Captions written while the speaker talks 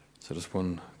So just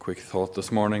one quick thought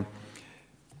this morning.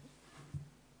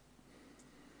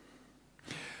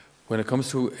 When it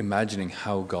comes to imagining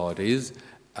how God is,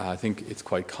 I think it's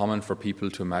quite common for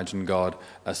people to imagine God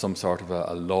as some sort of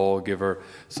a lawgiver,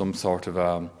 some sort of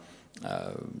a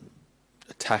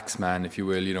tax man, if you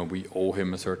will. You know, we owe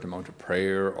him a certain amount of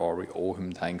prayer, or we owe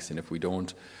him thanks, and if we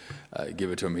don't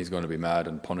give it to him, he's going to be mad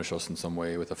and punish us in some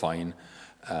way with a fine.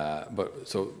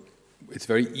 So it's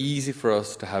very easy for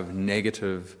us to have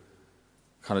negative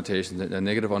connotations, a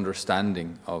negative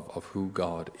understanding of who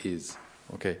God is.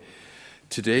 Okay,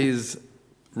 today's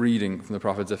reading from the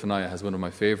prophet Zephaniah has one of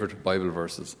my favorite Bible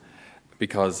verses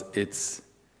because it's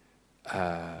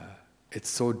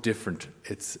so different.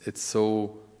 It's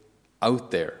so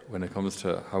out there when it comes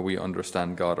to how we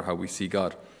understand God or how we see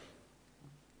God.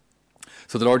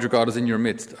 So the Lord your God is in your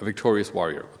midst, a victorious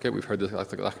warrior. Okay, we've heard that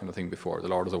kind of thing before. The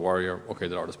Lord is a warrior. Okay,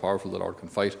 the Lord is powerful. The Lord can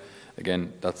fight.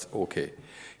 Again, that's okay.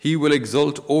 He will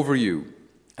exult over you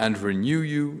and renew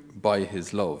you by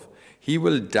his love. He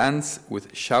will dance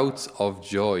with shouts of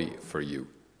joy for you,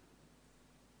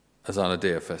 as on a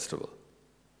day of festival.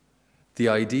 The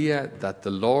idea that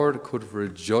the Lord could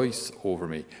rejoice over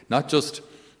me, not just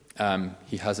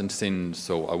he hasn't sinned,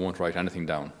 so I won't write anything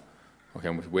down. Okay,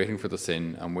 I'm waiting for the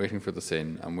sin, I'm waiting for the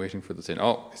sin, I'm waiting for the sin.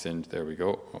 Oh, he sinned, there we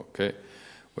go. Okay,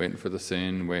 waiting for the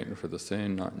sin,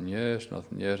 nothing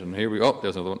yet, and here we go. Oh,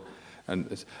 there's another one. And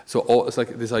it's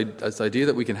like this idea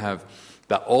that we can have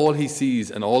that all he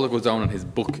sees and all that goes down in his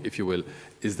book, if you will,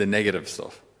 is the negative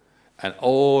stuff. And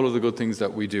all of the good things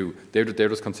that we do, they're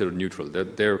just considered neutral.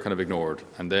 They're kind of ignored.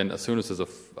 And then as soon as there's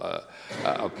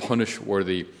a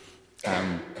punish-worthy,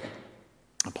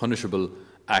 a punishable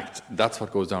act, that's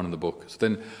what goes down in the book. So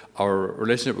then our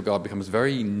relationship with God becomes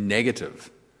very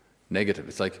negative.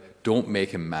 It's like, don't make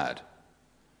him mad.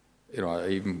 You know,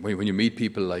 even when you meet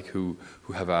people like who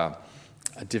have a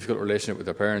difficult relationship with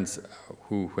their parents,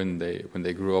 who when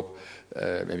they grew up,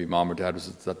 maybe mom or dad was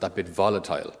that bit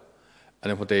volatile, and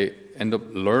then what they end up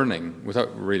learning without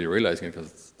really realizing it,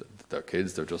 because they're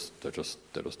kids, they're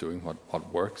just doing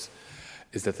what works,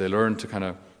 is that they learn to kind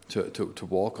of to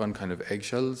walk on kind of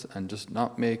eggshells and just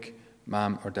not make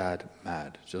mom or dad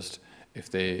mad. Just if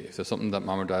there's something that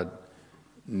mom or dad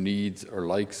needs or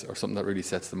likes, or something that really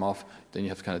sets them off, then you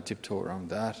have to kind of tiptoe around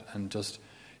that, and just,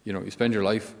 you know, you spend your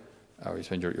life, or you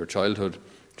spend your childhood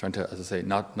trying to, as I say,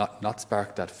 not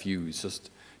spark that fuse.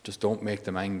 Just don't make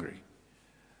them angry.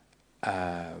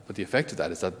 But the effect of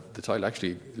that is that the child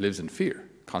actually lives in fear,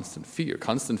 constant fear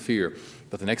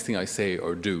that the next thing I say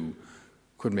or do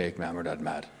could make mom or dad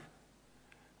mad.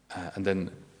 And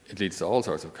then it leads to all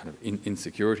sorts of kind of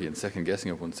insecurity and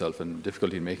second-guessing of oneself, and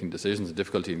difficulty in making decisions, and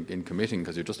difficulty in committing,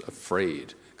 because you're just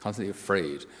afraid, constantly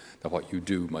afraid that what you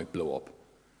do might blow up.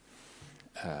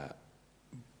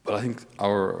 But I think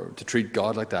to treat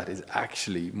God like that is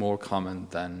actually more common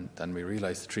than we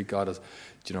realize. To treat God as,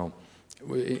 you know,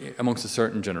 amongst a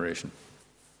certain generation,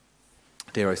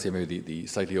 dare I say maybe the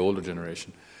slightly older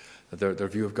generation, that their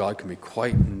view of God can be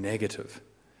quite negative.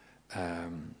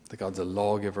 That God's a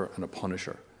lawgiver and a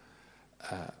punisher.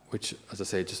 Which, as I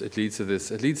say, it leads to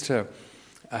this. It leads to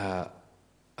a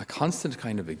constant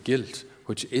kind of a guilt,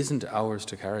 which isn't ours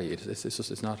to carry.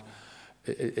 It's not.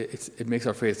 It makes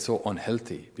our faith so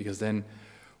unhealthy, because then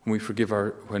when we forget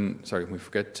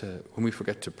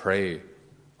to pray,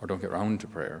 or don't get round to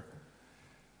prayer,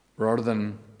 rather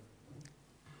than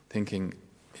thinking,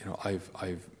 you know,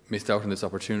 I've missed out on this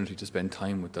opportunity to spend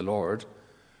time with the Lord,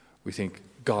 we think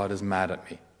God is mad at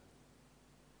me.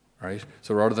 Right?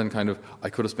 So rather than kind of,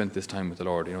 I could have spent this time with the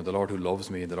Lord, you know, the Lord who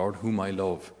loves me, the Lord whom I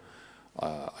love,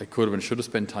 I could have and should have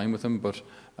spent time with him, but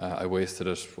I wasted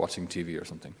it watching TV or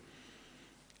something.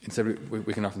 Instead,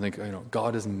 we can often think, you know,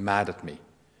 God is mad at me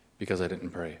because I didn't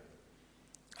pray.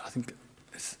 I think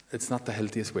it's not the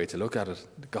healthiest way to look at it.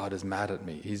 God is mad at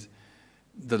me.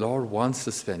 The Lord wants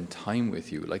to spend time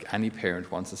with you, like any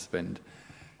parent wants to spend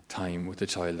time with the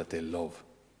child that they love.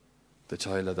 The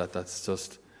child that's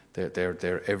just...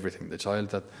 They're everything. The child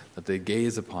that they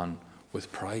gaze upon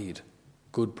with pride,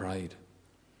 good pride.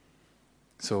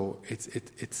 So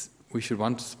we should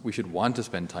want to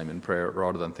spend time in prayer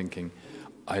rather than thinking,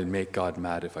 I'll make God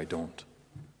mad if I don't.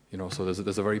 You know. So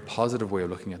there's a very positive way of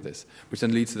looking at this, which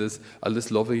then leads to this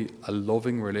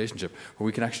loving relationship where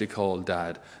we can actually call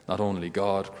Dad not only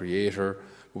God, Creator,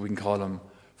 but we can call him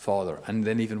Father, and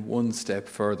then even one step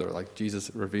further, like Jesus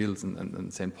reveals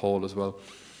and St. Paul as well.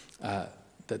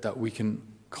 That we can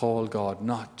call God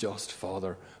not just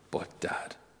Father, but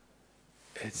Dad.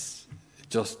 It's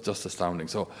just astounding.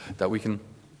 So that we can,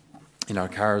 in our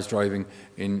cars driving,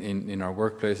 in our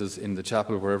workplaces, in the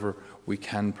chapel, wherever we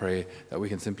can pray, that we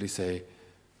can simply say,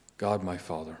 God, my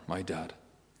Father, my Dad,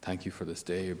 thank you for this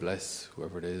day. Bless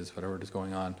whoever it is, whatever it is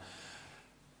going on,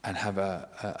 and have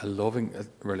a loving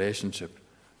relationship,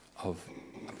 a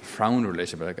profound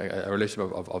relationship, a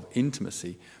relationship of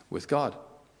intimacy with God,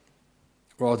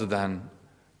 rather than,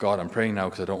 God, I'm praying now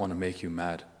because I don't want to make you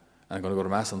mad. And I'm going to go to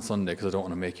Mass on Sunday because I don't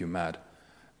want to make you mad.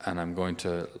 And I'm going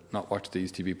to not watch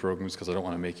these TV programs because I don't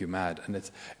want to make you mad. And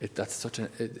it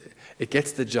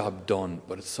gets the job done,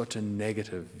 but it's such a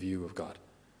negative view of God.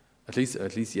 At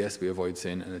least, yes, we avoid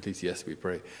sin, and at least, yes, we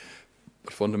pray.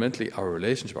 But fundamentally, our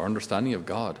relationship, our understanding of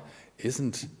God,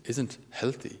 isn't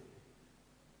healthy.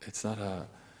 It's not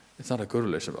a good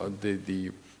relationship.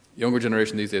 The younger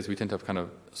generation these days, we tend to have kind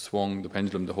of swung the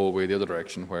pendulum the whole way the other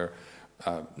direction, where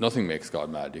nothing makes God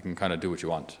mad. You can kind of do what you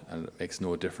want, and it makes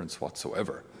no difference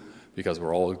whatsoever, because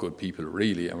we're all good people,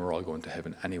 really, and we're all going to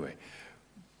heaven anyway.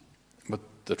 But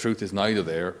the truth is neither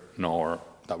there, nor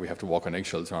that we have to walk on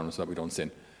eggshells around so that we don't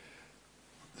sin.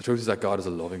 The truth is that God is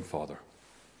a loving Father,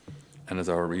 and as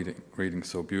our reading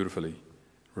so beautifully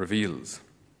reveals,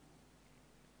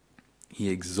 He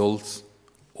exults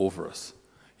over us.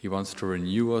 He wants to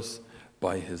renew us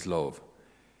by His love.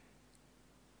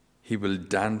 He will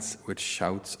dance with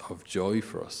shouts of joy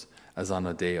for us as on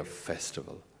a day of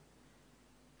festival.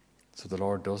 So the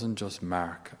Lord doesn't just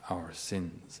mark our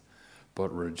sins,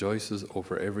 but rejoices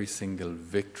over every single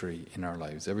victory in our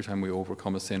lives. Every time we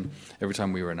overcome a sin, every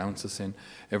time we renounce a sin,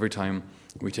 every time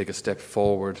we take a step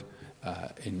forward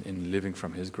in living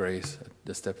from His grace,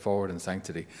 a step forward in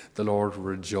sanctity, the Lord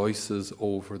rejoices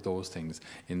over those things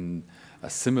in a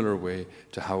similar way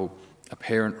to how a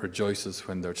parent rejoices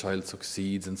when their child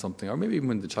succeeds in something, or maybe even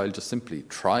when the child just simply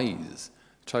tries.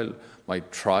 The child might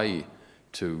try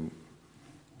to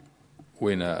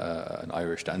win an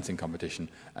Irish dancing competition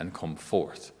and come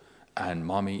fourth, and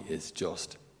mommy is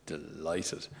just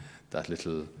delighted that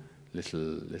little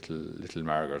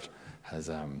Margaret has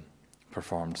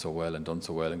performed so well and done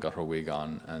so well and got her wig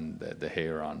on and the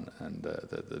hair on and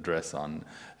the dress on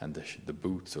and the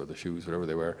boots or the shoes, whatever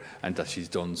they were, and that she's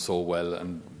done so well,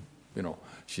 and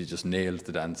she just nailed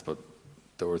the dance. But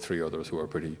there were three others who were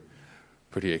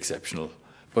pretty exceptional,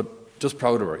 but just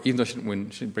proud of her, even though she didn't win,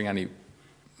 she didn't bring any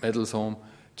medals home,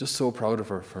 just so proud of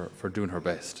her for doing her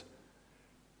best.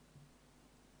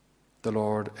 The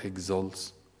Lord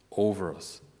exults over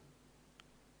us.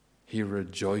 He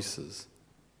rejoices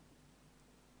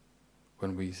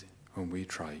when we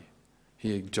try.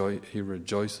 He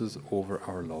rejoices over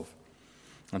our love.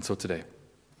 And so today,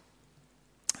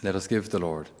 let us give the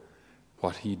Lord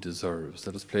what He deserves.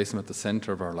 Let us place Him at the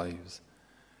center of our lives.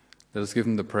 Let us give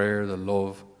Him the prayer, the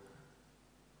love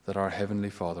that our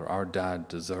Heavenly Father, our Dad,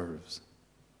 deserves,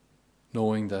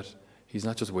 knowing that He's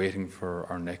not just waiting for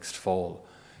our next fall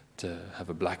to have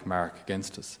a black mark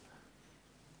against us.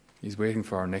 He's waiting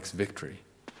for our next victory.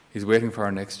 He's waiting for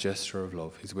our next gesture of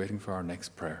love. He's waiting for our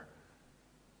next prayer.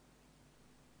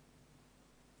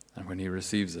 And when He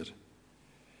receives it,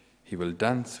 He will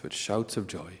dance with shouts of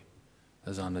joy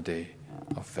as on a day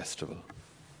of festival.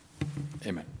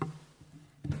 Amen.